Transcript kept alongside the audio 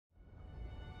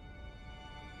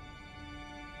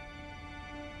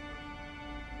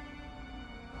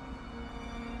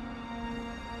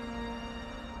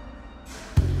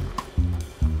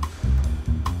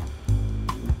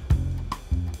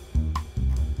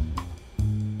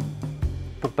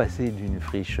Pour passer d'une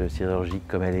friche sidérurgique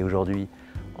comme elle est aujourd'hui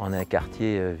en un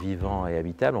quartier vivant et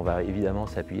habitable, on va évidemment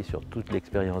s'appuyer sur toute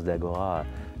l'expérience d'Agora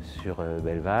sur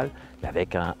Belleval,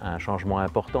 avec un changement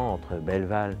important entre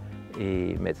Belleval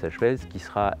et Metzeschmelz qui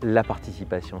sera la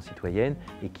participation citoyenne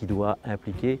et qui doit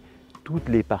impliquer toutes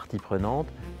les parties prenantes,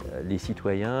 les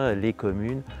citoyens, les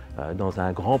communes, dans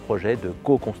un grand projet de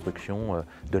co-construction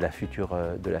de la future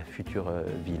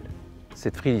ville.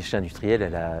 Cette friche industrielle,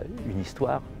 elle a une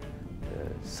histoire,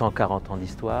 140 ans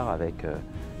d'histoire avec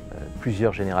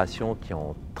plusieurs générations qui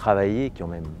ont travaillé, qui ont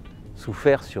même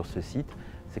souffert sur ce site.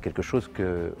 C'est quelque chose qu'on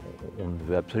ne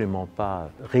veut absolument pas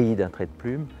rayer d'un trait de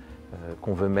plume,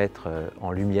 qu'on veut mettre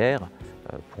en lumière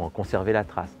pour en conserver la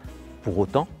trace. Pour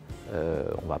autant,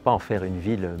 on ne va pas en faire une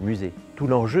ville musée. Tout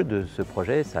l'enjeu de ce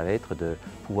projet, ça va être de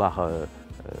pouvoir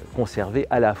conserver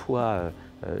à la fois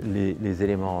les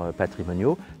éléments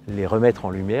patrimoniaux, les remettre en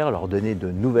lumière, leur donner de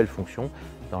nouvelles fonctions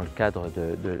dans le cadre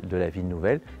de la ville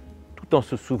nouvelle, tout en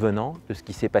se souvenant de ce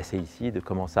qui s'est passé ici et de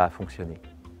comment ça a fonctionné.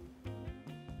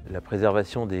 La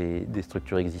préservation des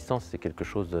structures existantes, c'est quelque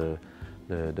chose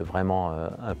de vraiment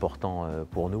important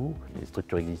pour nous. Les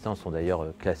structures existantes sont d'ailleurs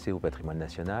classées au patrimoine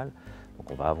national.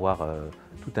 Donc on va avoir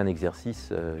tout un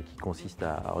exercice qui consiste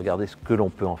à regarder ce que l'on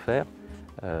peut en faire,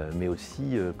 mais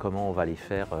aussi comment on va les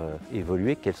faire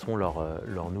évoluer, quelles sont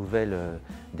leurs nouvelles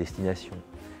destinations.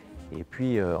 Et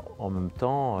puis en même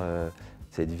temps,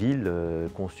 cette ville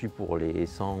conçue pour les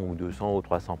 100 ou 200 ou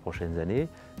 300 prochaines années,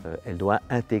 elle doit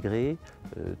intégrer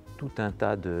tout un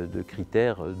tas de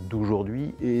critères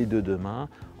d'aujourd'hui et de demain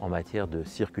en matière de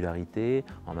circularité,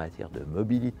 en matière de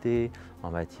mobilité,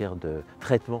 en matière de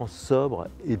traitement sobre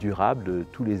et durable de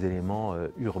tous les éléments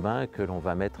urbains que l'on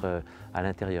va mettre à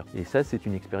l'intérieur. Et ça, c'est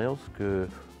une expérience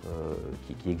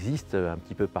qui existe un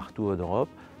petit peu partout en Europe,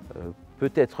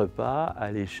 peut-être pas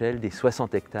à l'échelle des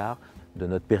 60 hectares de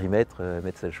notre périmètre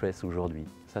Metzeschmelz aujourd'hui.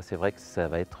 Ça, c'est vrai que ça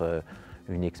va être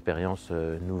une expérience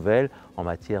nouvelle en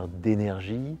matière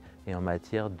d'énergie et en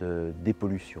matière de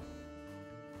dépollution.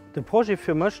 Das Projekt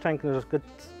für mich, denke ich,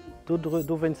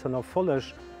 da wenn es dann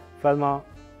erfolgt, weil man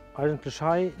eigentlich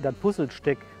das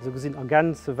Puzzlestück so gesehen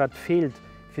ergänzen, was fehlt,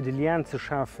 für die Lärm zu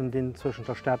schaffen, den zwischen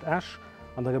der Stadt Esch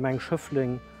und der Gemeinde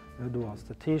Schöffling du hast.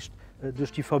 Das heißt,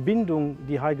 durch die Verbindung,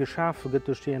 die hier geschaffen wird,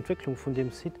 durch die Entwicklung von dem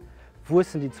Site, wo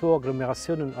sind die zwei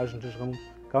Agglomerationen eigentlich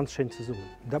ganz schön zusammen.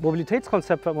 Das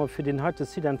Mobilitätskonzept, das wir für den heutigen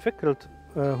Site entwickelt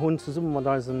haben, zusammen mit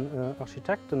unseren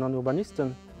Architekten und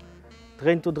Urbanisten,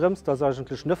 dreht darum, dass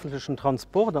eigentlich den öffentlichen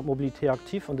Transport und Mobilität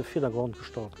aktiv an den Vordergrund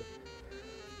gestellt wird.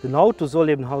 Das Auto soll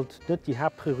eben halt nicht die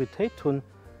Hauptpriorität tun,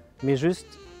 aber just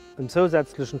einen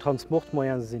zusätzlichen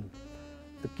Transportmoyen sein.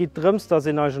 Es geht darum, dass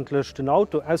eigentlich das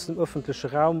Auto aus dem öffentlichen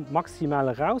Raum maximal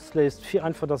rauslässt, für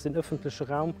einfach, dass den öffentlichen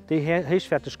Raum die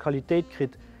hochwertige Qualität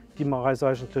kriegt, die wir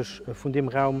eigentlich von dem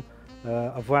Raum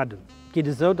erwarten. Es geht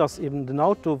so, dass eben das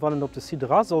Auto, wenn es auf der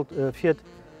Seite fährt,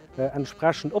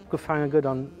 entsprechend abgefangen wird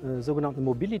an sogenannten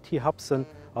Mobility-Hubsen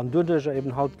und dadurch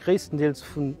eben halt größtenteils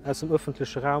aus dem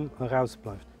öffentlichen Raum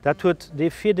herausbleibt. Das hat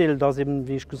den Vorteil, dass eben,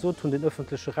 wie ich gesagt habe, den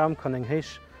öffentlichen Raum kann eine hohe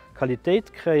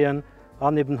Qualität kreieren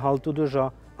und eben halt dadurch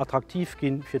attraktiv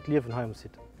gehen für das Leben hier im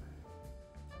Site.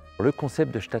 Le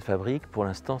concept de Stadtfabrik, pour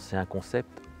l'instant, c'est un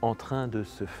concept en train de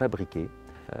se fabriquer.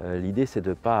 L'idée, c'est de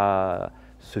ne pas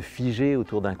se figer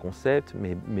autour d'un concept,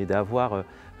 mais d'avoir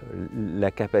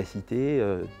la capacité,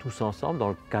 tous ensemble, dans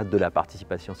le cadre de la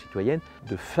participation citoyenne,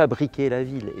 de fabriquer la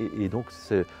ville. Et donc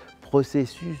ce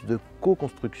processus de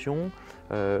co-construction,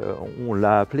 on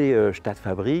l'a appelé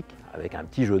Stadtfabrik, avec un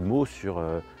petit jeu de mots sur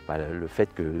le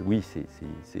fait que oui,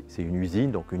 c'est une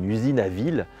usine, donc une usine à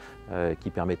ville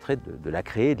qui permettrait de la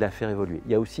créer et de la faire évoluer.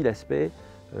 Il y a aussi l'aspect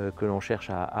que l'on cherche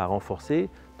à renforcer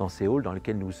dans ces halls dans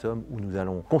lesquels nous sommes, où nous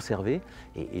allons conserver.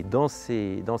 Et dans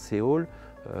ces halls,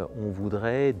 on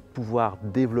voudrait pouvoir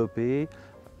développer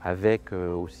avec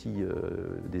aussi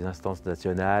des instances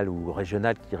nationales ou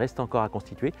régionales qui restent encore à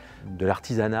constituer, de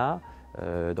l'artisanat,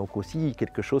 donc aussi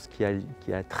quelque chose qui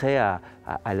a trait à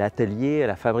l'atelier, à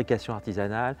la fabrication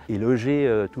artisanale, et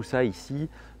loger tout ça ici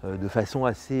de façon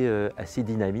assez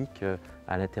dynamique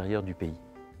à l'intérieur du pays.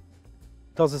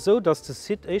 Das ist so, dass das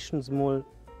Site erstens mal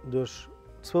durch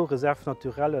zwei Reserven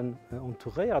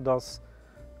entouriert ist.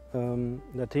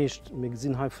 Das heißt, wir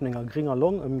sind hier von einer geringen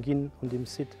Lung umgehen an dem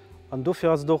Site. Und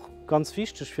dafür ist es doch ganz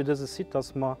wichtig für dieses Site,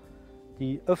 dass wir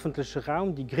die öffentliche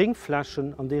Raum, die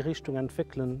Grünflächen an die Richtung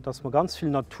entwickeln, dass wir ganz viel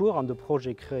Natur an dem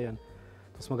Projekt kreieren,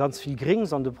 dass wir ganz viel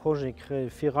Grüns an dem Projekt kreieren,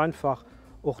 für einfach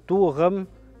auch darum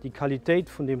die Qualität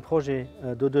von dem Projekt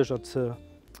dadurch zu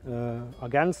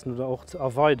ergänzen oder auch zu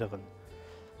erweitern.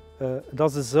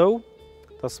 Das ist so,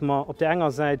 dass wir auf der einen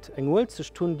Seite eine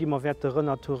Holzig tun, die wir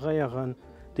renaturieren,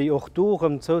 die auch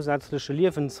dorem zusätzliche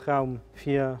Lebensraum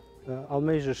für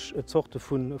allmählich Sorte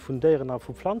von Tieren und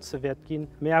von Pflanzen wird gehen.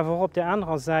 Aber auf der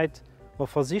anderen Seite, wir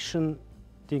versuchen,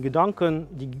 die Gedanken,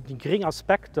 die geringen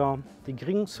Aspekte, die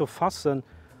gering zu fassen,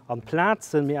 an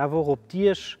Plätzen, aber auch auf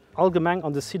die allgemein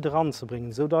an den Site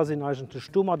ranzubringen, sodass sie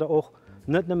eigentlich da auch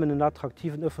nicht nur einen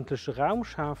attraktiven öffentlichen Raum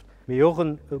schafft, sondern auch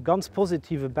einen ganz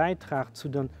positiven Beitrag zu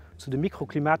den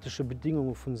mikroklimatischen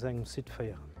Bedingungen von seinem Site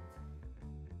feiern.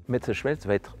 Metzeschmelz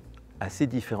va être assez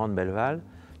différent de Belleval,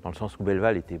 dans le sens où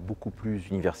Belleval était beaucoup plus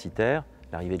universitaire.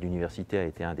 L'arrivée de l'université a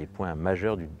été un des points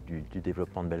majeurs du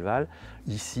développement de Belleval.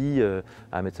 Ici,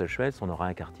 à Metzeschmelz, on aura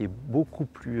un quartier beaucoup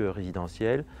plus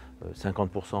résidentiel.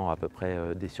 50% à peu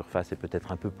près des surfaces et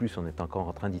peut-être un peu plus, on est encore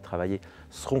en train d'y travailler,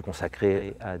 seront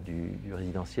consacrés à du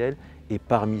résidentiel. Et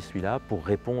parmi celui-là, pour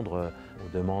répondre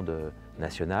aux demandes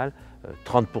nationales,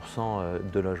 30%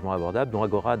 de logements abordables, dont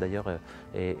AGORA d'ailleurs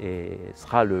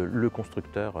sera le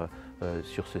constructeur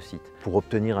sur ce site. Pour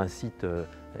obtenir un site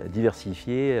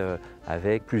diversifié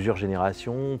avec plusieurs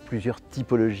générations, plusieurs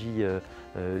typologies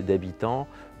d'habitants,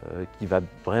 qui va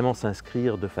vraiment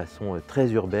s'inscrire de façon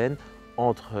très urbaine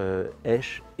entre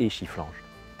Esch et Chifflange.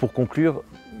 Pour conclure,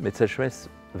 Metzeschmelz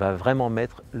va vraiment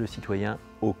mettre le citoyen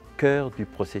au cœur du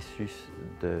processus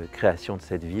de création de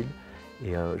cette ville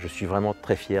et je suis vraiment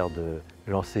très fier de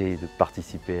lancer et de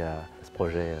participer à ce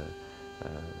projet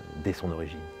dès son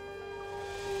origine.